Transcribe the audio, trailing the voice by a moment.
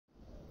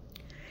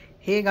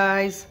Hey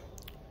guys,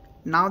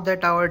 now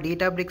that our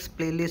Databricks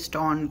playlist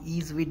on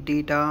Ease with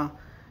Data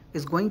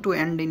is going to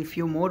end in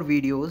few more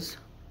videos,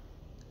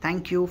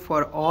 thank you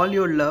for all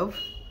your love.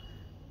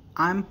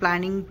 I'm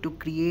planning to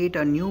create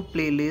a new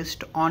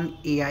playlist on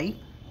AI,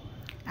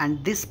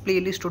 and this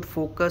playlist would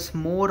focus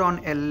more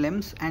on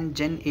LLMs and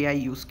GenAI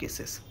use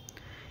cases.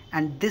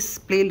 And this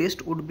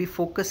playlist would be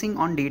focusing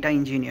on data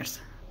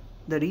engineers.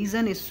 The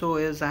reason is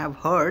I have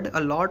heard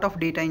a lot of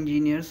data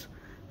engineers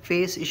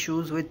face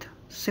issues with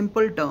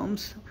simple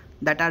terms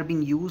that are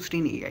being used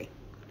in AI.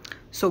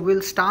 So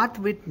we'll start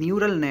with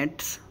neural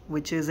nets,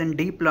 which is in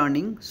deep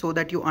learning, so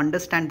that you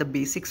understand the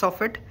basics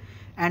of it,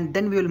 and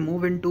then we'll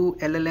move into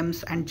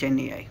LLMs and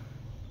GenAI.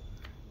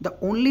 The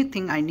only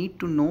thing I need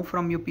to know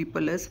from you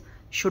people is,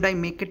 should I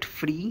make it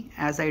free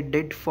as I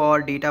did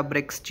for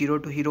Databricks 0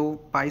 to Hero,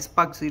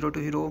 PySpark 0 to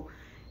Hero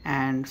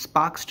and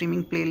Spark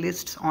streaming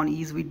playlists on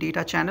Ease with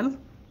Data channel,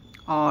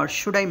 or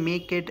should I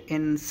make it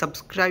in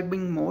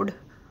subscribing mode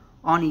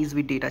on Ease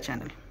with Data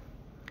channel?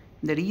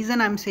 The reason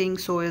I'm saying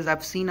so is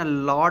I've seen a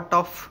lot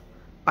of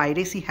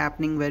piracy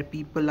happening where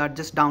people are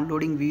just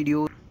downloading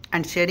videos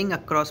and sharing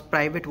across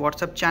private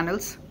WhatsApp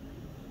channels.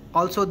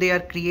 Also, they are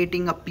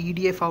creating a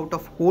PDF out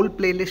of whole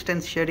playlist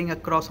and sharing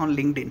across on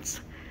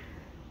LinkedIn's.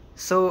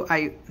 So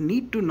I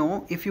need to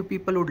know if you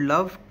people would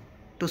love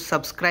to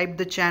subscribe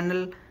the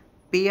channel,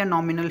 pay a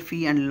nominal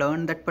fee and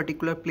learn that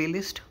particular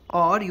playlist,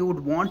 or you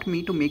would want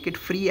me to make it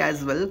free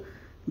as well,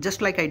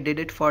 just like I did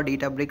it for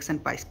Databricks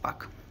and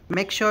PySpark.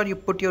 Make sure you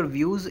put your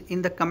views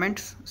in the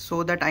comments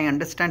so that I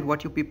understand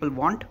what you people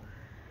want,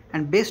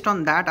 and based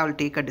on that I'll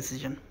take a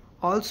decision.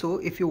 Also,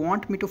 if you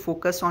want me to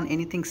focus on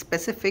anything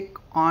specific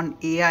on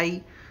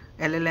AI,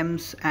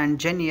 LLMs and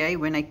GenAI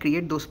when I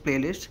create those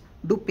playlists,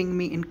 do ping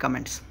me in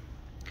comments.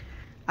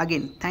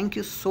 Again, thank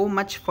you so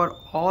much for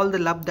all the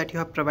love that you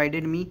have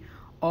provided me,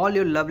 all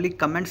your lovely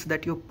comments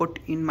that you put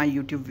in my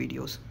YouTube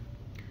videos.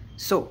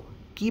 So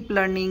keep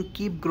learning,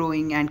 keep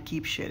growing and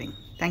keep sharing.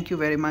 Thank you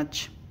very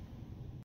much.